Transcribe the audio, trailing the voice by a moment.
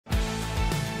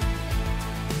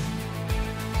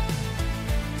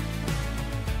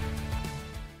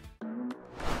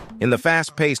In the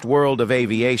fast-paced world of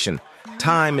aviation,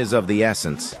 time is of the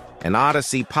essence, and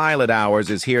Odyssey Pilot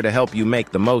Hours is here to help you make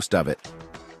the most of it.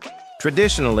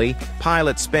 Traditionally,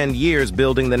 pilots spend years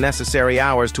building the necessary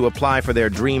hours to apply for their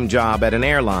dream job at an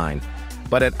airline,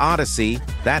 but at Odyssey,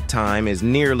 that time is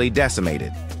nearly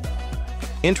decimated.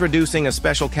 Introducing a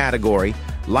special category,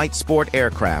 light sport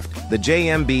aircraft, the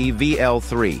JMB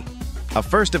VL3, a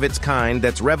first of its kind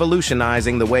that's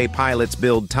revolutionizing the way pilots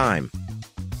build time.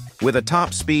 With a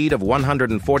top speed of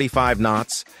 145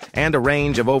 knots and a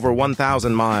range of over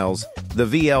 1,000 miles, the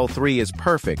VL3 is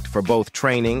perfect for both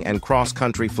training and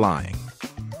cross-country flying.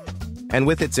 And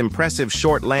with its impressive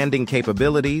short landing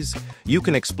capabilities, you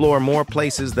can explore more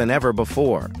places than ever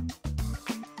before.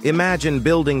 Imagine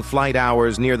building flight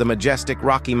hours near the majestic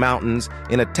Rocky Mountains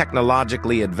in a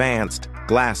technologically advanced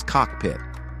glass cockpit.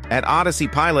 At Odyssey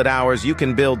Pilot Hours, you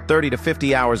can build 30 to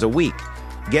 50 hours a week,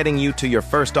 getting you to your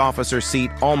first officer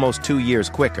seat almost 2 years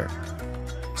quicker.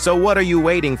 So what are you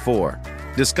waiting for?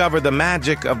 Discover the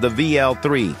magic of the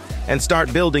VL3 and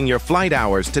start building your flight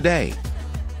hours today.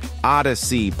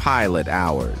 Odyssey Pilot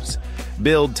Hours.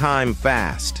 Build time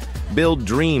fast. Build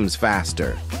dreams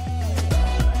faster.